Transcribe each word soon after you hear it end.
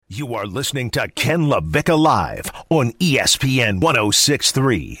You are listening to Ken LaVicka Live on ESPN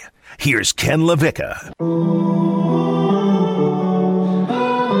 106.3. Here's Ken LaVicka.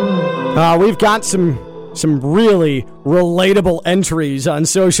 We've got some really relatable entries on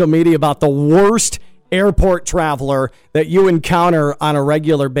social media about the worst airport traveler that you encounter on a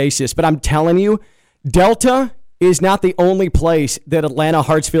regular basis. But I'm telling you, Delta is not the only place that Atlanta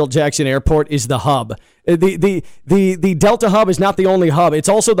Hartsfield-Jackson Airport is the hub. The Delta hub is not the only hub. It's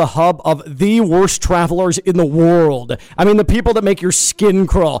also the hub of the worst travelers in the world. I mean, the people that make your skin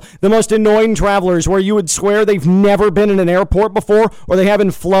crawl, the most annoying travelers where you would swear they've never been in an airport before or they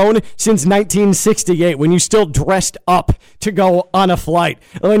haven't flown since 1968 when you still dressed up to go on a flight,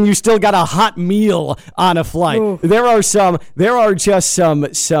 when you still got a hot meal on a flight. Ooh. There are just some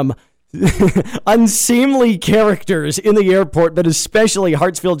unseemly characters in the airport, but especially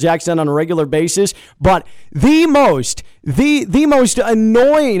Hartsfield-Jackson on a regular basis. But the most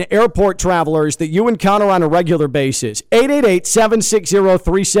annoying airport travelers that you encounter on a regular basis,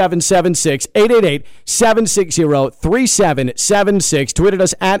 888-760-3776, 888-760-3776. Tweeted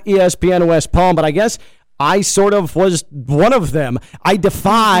us at ESPN West Palm, but I guess I sort of was one of them. I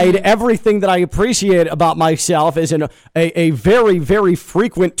defied everything that I appreciate about myself as a very, very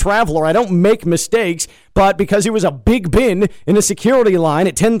frequent traveler. I don't make mistakes, but because it was a big bin in a security line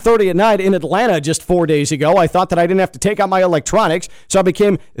at 10:30 at night in Atlanta just 4 days ago, I thought that I didn't have to take out my electronics, so I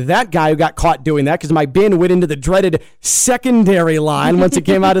became that guy who got caught doing that because my bin went into the dreaded secondary line once it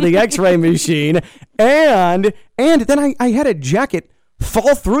came out of the x-ray machine. And then I had a jacket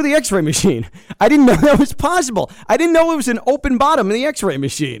fall through the x-ray machine. I didn't know that was possible. I didn't know it was an open bottom in the x-ray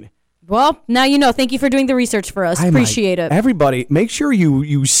machine. Well, now you know. Thank you for doing the research for us. Appreciate it. Everybody, make sure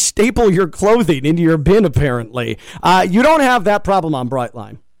you staple your clothing into your bin, apparently. You don't have that problem on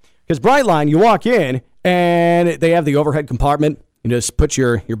Brightline. Because Brightline, you walk in, and they have the overhead compartment. You just put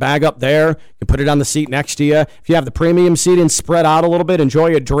your bag up there. You put it on the seat next to you. If you have the premium seating, spread out a little bit,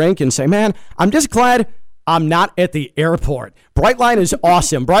 enjoy a drink, and say, man, I'm just glad I'm not at the airport. Brightline is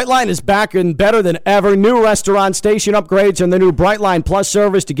awesome. Brightline is back and better than ever. New restaurant, station upgrades, and the new Brightline Plus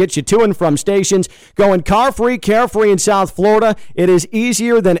service to get you to and from stations. Going car-free, carefree in South Florida. It is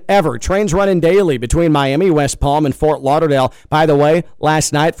easier than ever. Trains running daily between Miami, West Palm, and Fort Lauderdale. By the way,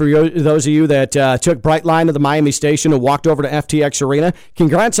 last night, for those of you that took Brightline to the Miami station and walked over to FTX Arena,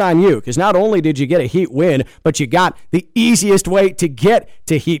 congrats on you, because not only did you get a Heat win, but you got the easiest way to get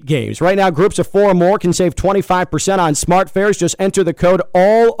to Heat games. Right now, groups of 4 or more can save 25% on smart fares. Just enter the code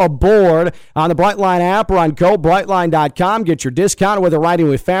all aboard on the Brightline app or on GoBrightline.com. Get your discount whether riding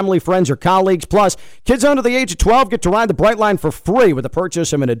with family, friends, or colleagues. Plus, kids under the age of 12 get to ride the Brightline for free with the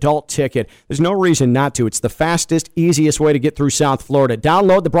purchase of an adult ticket. There's no reason not to. It's the fastest, easiest way to get through South Florida.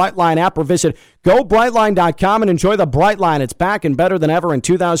 Download the Brightline app or visit GoBrightline.com and enjoy the Brightline. It's back and better than ever in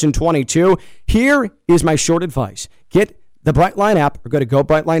 2022. Here is my short advice. Get the Brightline app or go to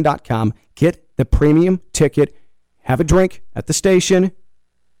GoBrightline.com. Get the premium ticket. Have a drink at the station.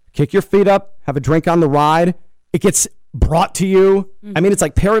 Kick your feet up. Have a drink on the ride. It gets brought to you. Mm-hmm. I mean, it's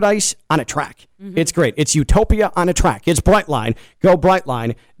like paradise on a track. Mm-hmm. It's great. It's utopia on a track. It's Brightline. Go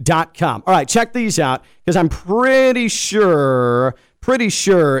Brightline.com. All right, check these out because I'm pretty sure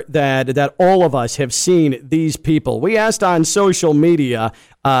that all of us have seen these people. We asked on social media,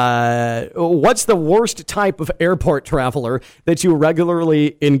 what's the worst type of airport traveler that you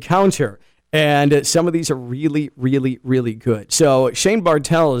regularly encounter? And some of these are really, really, really good. So Shane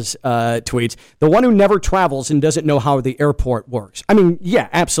Bartels tweets, the one who never travels and doesn't know how the airport works. I mean, yeah,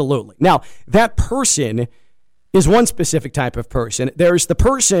 absolutely. Now, that person is one specific type of person. There's the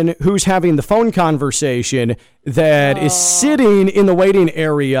person who's having the phone conversation that is sitting in the waiting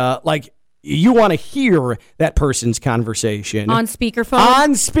area like you want to hear that person's conversation. On speakerphone?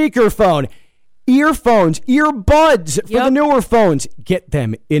 On speakerphone. Earphones, earbuds for the newer phones. Get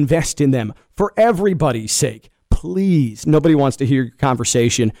them. Invest in them for everybody's sake. Please. Nobody wants to hear your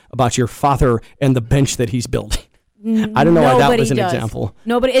conversation about your father and the bench that he's building. I don't know why that was an example.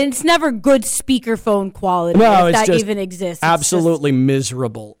 Nobody. And it's never good speakerphone quality. No, if it's that just even exists. Absolutely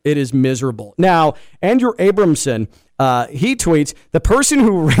miserable. It is miserable. Now, Andrew Abramson, he tweets, the person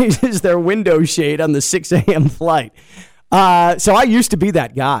who raises their window shade on the 6 a.m. flight. So I used to be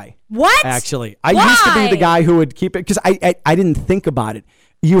that guy. What? Actually, I used to be the guy who would keep it because I didn't think about it.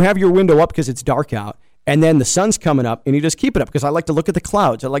 You have your window up because it's dark out, and then the sun's coming up, and you just keep it up because I like to look at the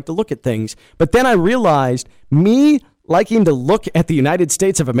clouds. I like to look at things. But then I realized me liking to look at the United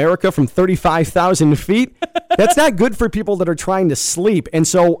States of America from 35,000 feet, that's not good for people that are trying to sleep. And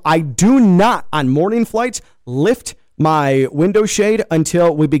so I do not, on morning flights, lift my window shade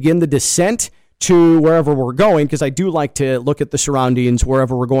until we begin the descent to wherever we're going, because I do like to look at the surroundings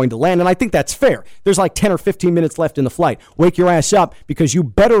wherever we're going to land, and I think that's fair. There's like 10 or 15 minutes left in the flight. Wake your ass up, because you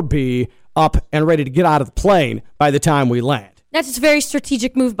better be up and ready to get out of the plane by the time we land. That's just a very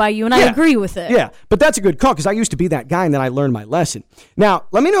strategic move by you, and I agree with it. Yeah, but that's a good call, because I used to be that guy, and then I learned my lesson. Now,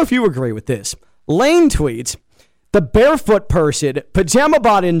 let me know if you agree with this. Lane tweets, the barefoot person, pajama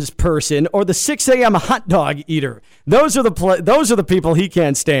bottoms person, or the 6 a.m. hot dog eater. Those are the people he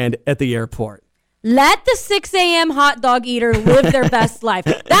can't stand at the airport. Let the 6 a.m. hot dog eater live their best life.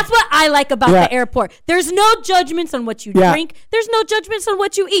 That's what I like about the airport. There's no judgments on what you drink. There's no judgments on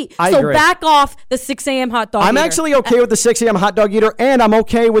what you eat. I so agree. Back off the 6 a.m. hot dog eater. I'm actually okay with the 6 a.m. hot dog eater, and I'm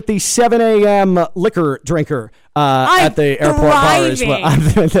okay with the 7 a.m. liquor drinker at the airport bar as well.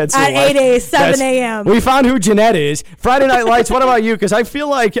 That's at 7 a.m. We found who Jeanette is. Friday Night Lights, what about you? Because I feel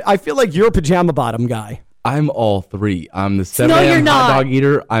like you're a pajama bottom guy. I'm all three. I'm the 7 a.m. hot dog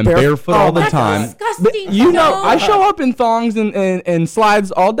eater. I'm barefoot all the time. Disgusting. You know, I show up in thongs and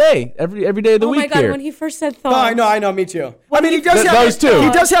slides all day, every day of the week. Oh my God! Here. When he first said thongs. I know, me too. I mean, he does have those two.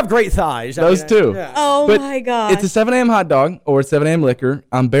 He does have great thighs. Those two. Yeah. Oh but my God! It's a 7 a.m. hot dog or 7 a.m. liquor.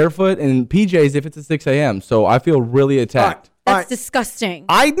 I'm barefoot and PJs if it's a 6 a.m. So I feel really attacked. That's disgusting.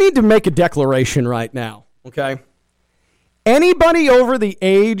 I need to make a declaration right now. Okay. Anybody over the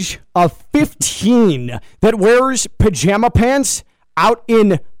age of 15 that wears pajama pants out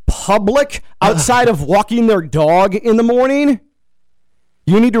in public outside of walking their dog in the morning,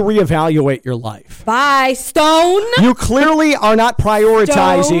 you need to reevaluate your life. Bye, Stone. You clearly are not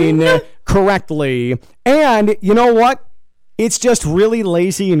prioritizing correctly. And you know what? It's just really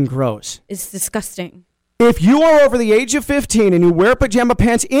lazy and gross. It's disgusting. If you are over the age of 15 and you wear pajama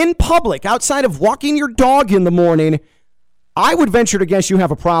pants in public outside of walking your dog in the morning, I would venture to guess you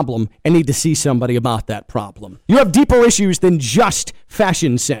have a problem and need to see somebody about that problem. You have deeper issues than just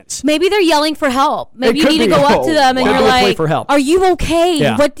fashion sense. Maybe they're yelling for help. Maybe you could need to be. go up to them and Could you're be a plea like, for help. are you okay?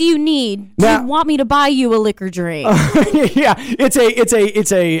 Yeah. What do you need? Do Now- you want me to buy you a liquor drink? Yeah,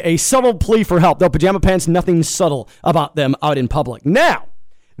 it's a subtle plea for help. Though pajama pants, nothing subtle about them out in public. Now,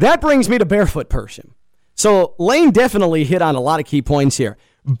 that brings me to barefoot person. So Lane definitely hit on a lot of key points here.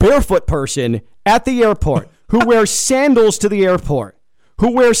 Barefoot person at the airport who wears sandals to the airport,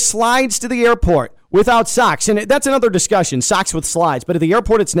 who wears slides to the airport without socks. And that's another discussion, socks with slides. But at the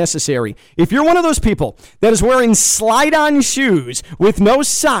airport, it's necessary. If you're one of those people that is wearing slide-on shoes with no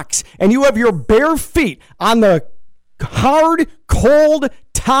socks and you have your bare feet on the hard, cold,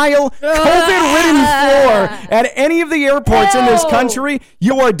 tile, COVID-ridden floor at any of the airports in this country,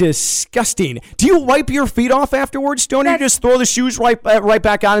 you are disgusting. Do you wipe your feet off afterwards, Stoney? You just throw the shoes right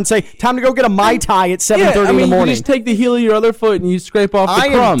back on and say, time to go get a Mai Tai at 7:30 in the morning. You just take the heel of your other foot and you scrape off the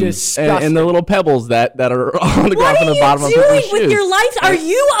crumbs and the little pebbles that are on the ground from the bottom of people's shoes. What are you doing with your life? Are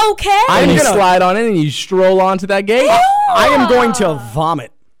you okay? And you slide on it and you stroll onto that gate. I am going to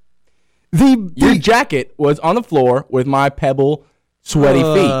vomit. Your jacket was on the floor with my pebble sweaty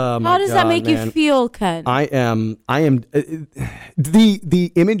feet. How does that make you feel, Ken? I am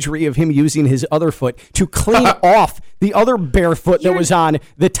the imagery of him using his other foot to clean off the other bare foot that was on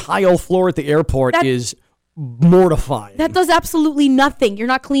the tile floor at the airport is mortifying. That does absolutely nothing. You're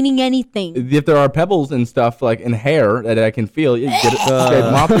not cleaning anything. If there are pebbles and stuff like in hair that I can feel, you get it, scrape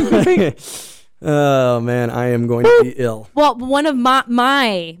them off your feet. Oh, man, I am going to be ill. Well, one of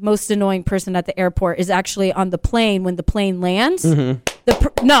my most annoying person at the airport is actually on the plane when the plane lands.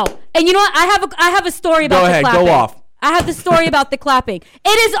 Mm-hmm. No. And you know what? I have a story about the clapping. Go off. I have the story about the clapping. It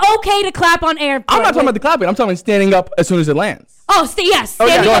is okay to clap on airport. I'm not talking about the clapping. I'm talking about standing up as soon as it lands. Oh, yes.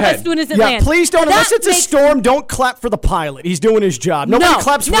 Standing up as soon as it lands. Please don't. Unless it's a storm, don't clap for the pilot. He's doing his job. Nobody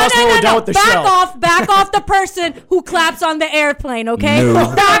claps for us when we're done with the show. Back off the person who claps on the airplane, okay? No.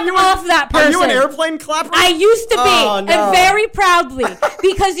 Back off that person. Are you an airplane clapper? I used to be, and very proudly.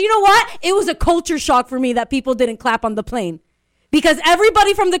 Because you know what? It was a culture shock for me that people didn't clap on the plane. Because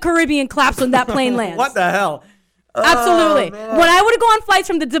everybody from the Caribbean claps when that plane lands. What the hell? Absolutely. When I would go on flights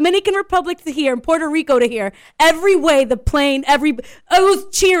from the Dominican Republic to here and Puerto Rico to here, every way the plane, it was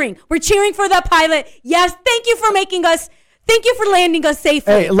cheering. We're cheering for the pilot. Yes, thank you for landing us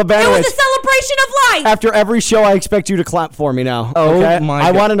safely. Hey, Lebanowitz, it was a celebration of life. After every show, I expect you to clap for me now. Oh, okay? my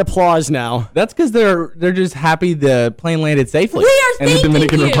I God. want an applause now. That's because they're just happy the plane landed safely. We are in the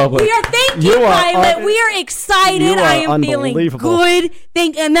Dominican thanking you. Republic. We are thanking Thank you, Pilot. We are excited. I am feeling good.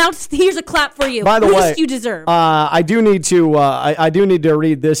 And now here's a clap for you. By the way, you deserve. I do need to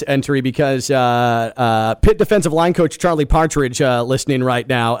read this entry because Pitt defensive line coach Charlie Partridge listening right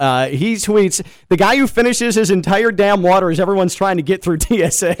now. He tweets, "The guy who finishes his entire damn water as everyone's trying to get through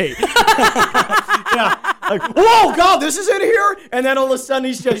TSA." Yeah. Like, whoa, God, this is in here? And then all of a sudden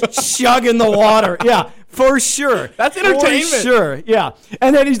he's just chugging the water. Yeah, for sure. That's entertainment. For sure, yeah.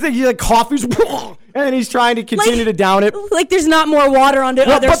 And then he's like coughs, and then he's trying to continue to down it. Like there's not more water on the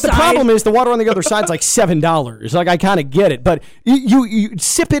other side. But the problem is the water on the other side's like $7. Like I kind of get it, but you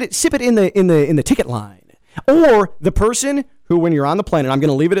sip it in the ticket line. Or the person who, when you're on the plane, and I'm going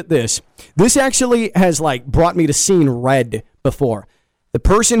to leave it at this. This actually has like brought me to seeing red before. The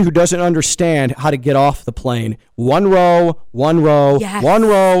person who doesn't understand how to get off the plane. One row, yes. one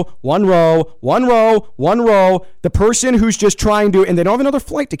row. The person who's just trying to, and they don't have another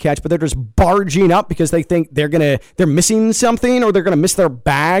flight to catch, but they're just barging up because they think they're missing something or they're going to miss their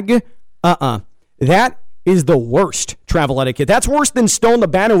bag. That is the worst travel etiquette. That's worse than Stone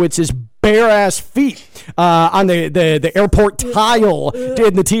Labanowitz's bare-ass feet on the airport tile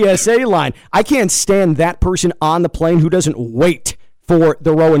in the TSA line. I can't stand that person on the plane who doesn't wait for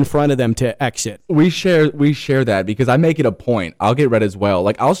the row in front of them to exit. We share that because I make it a point. I'll get red as well.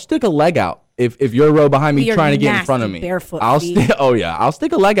 Like I'll stick a leg out if you're a row behind me trying to get in front of me. I'll stick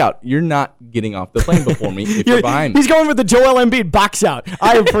a leg out. You're not getting off the plane before me if you're behind me. He's going with the Joel Embiid box out.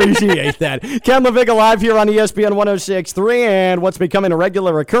 I appreciate that. Ken LaVicka live here on ESPN 106.3, and what's becoming a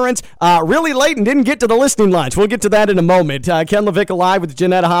regular occurrence. Really late and didn't get to the listening lunch. We'll get to that in a moment. Ken LaVicka live with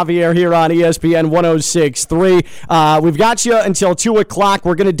Jeanette Javier here on ESPN 106.3. We've got you until 2 o'clock.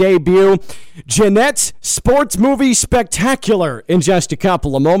 We're going to debut Jeanette's Sports Movie Spectacular in just a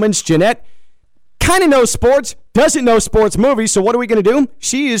couple of moments. Jeanette kind of knows sports, doesn't know sports movies, so what are we going to do?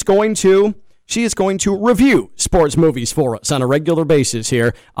 She is going to review sports movies for us on a regular basis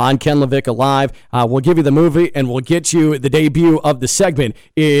here on Ken LaVicka Live. We'll give you the movie, and we'll get you the debut of the segment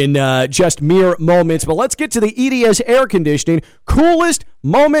in just mere moments. But let's get to the EDS Air Conditioning coolest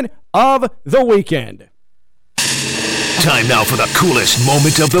moment of the weekend. Time now for the coolest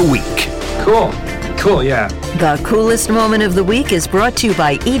moment of the week. Cool, yeah. The coolest moment of the week is brought to you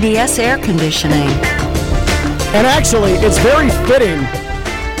by EDS Air Conditioning. And actually, it's very fitting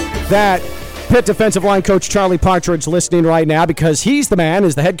that Pitt defensive line coach Charlie Partridge listening right now because he's the man,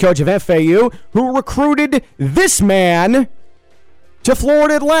 is the head coach of FAU, who recruited this man to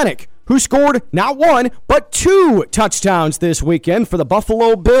Florida Atlantic, who scored not one, but 2 touchdowns this weekend for the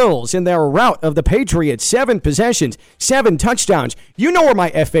Buffalo Bills in their rout of the Patriots. 7 possessions, 7 touchdowns. You know where my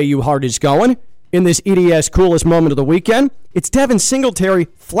FAU heart is going in this EDS coolest moment of the weekend. It's Devin Singletary,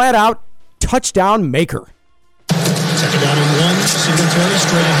 flat out touchdown maker. Second down and 1, Singletary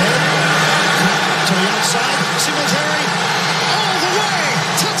straight ahead. To the outside, Singletary all the way.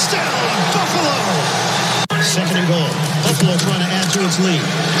 Touchdown, Buffalo. Second and goal. Buffalo trying to add to its lead.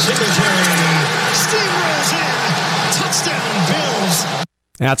 Singletary steamrolls in. Touchdown, Bills.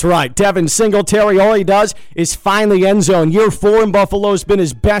 That's right. Devin Singletary, all he does is find the end zone. Year 4 in Buffalo has been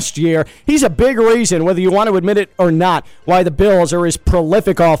his best year. He's a big reason, whether you want to admit it or not, why the Bills are as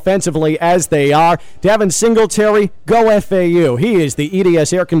prolific offensively as they are. Devin Singletary, go FAU. He is the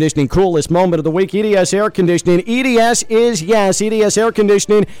EDS Air Conditioning coolest moment of the week. EDS Air Conditioning. EDS is, yes, EDS Air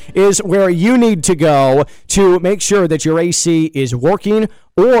Conditioning is where you need to go to make sure that your AC is working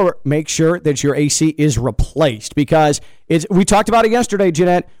or make sure that your AC is replaced because we talked about it yesterday,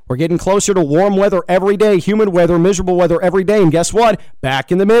 Jeanette. We're getting closer to warm weather every day, humid weather, miserable weather every day. And guess what?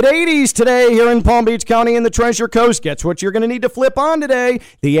 Back in the mid-80s today here in Palm Beach County in the Treasure Coast. Guess what you're going to need to flip on today?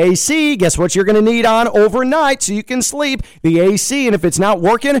 The AC. Guess what you're going to need on overnight so you can sleep? The AC. And if it's not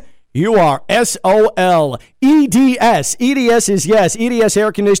working, you are SOL. EDS. EDS is yes. EDS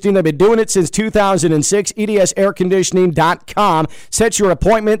Air Conditioning. They've been doing it since 2006. EDSAirconditioning.com. Set your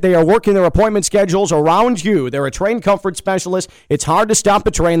appointment. They are working their appointment schedules around you. They're a trained comfort specialist. It's hard to stop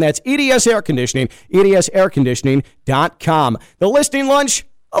a train. That's EDS Air Conditioning. EDSAirconditioning.com. The listing lunch,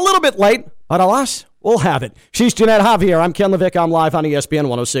 a little bit late, but alas, we'll have it. She's Jeanette Javier. I'm Ken LaVicka. I'm live on ESPN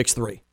 106.3.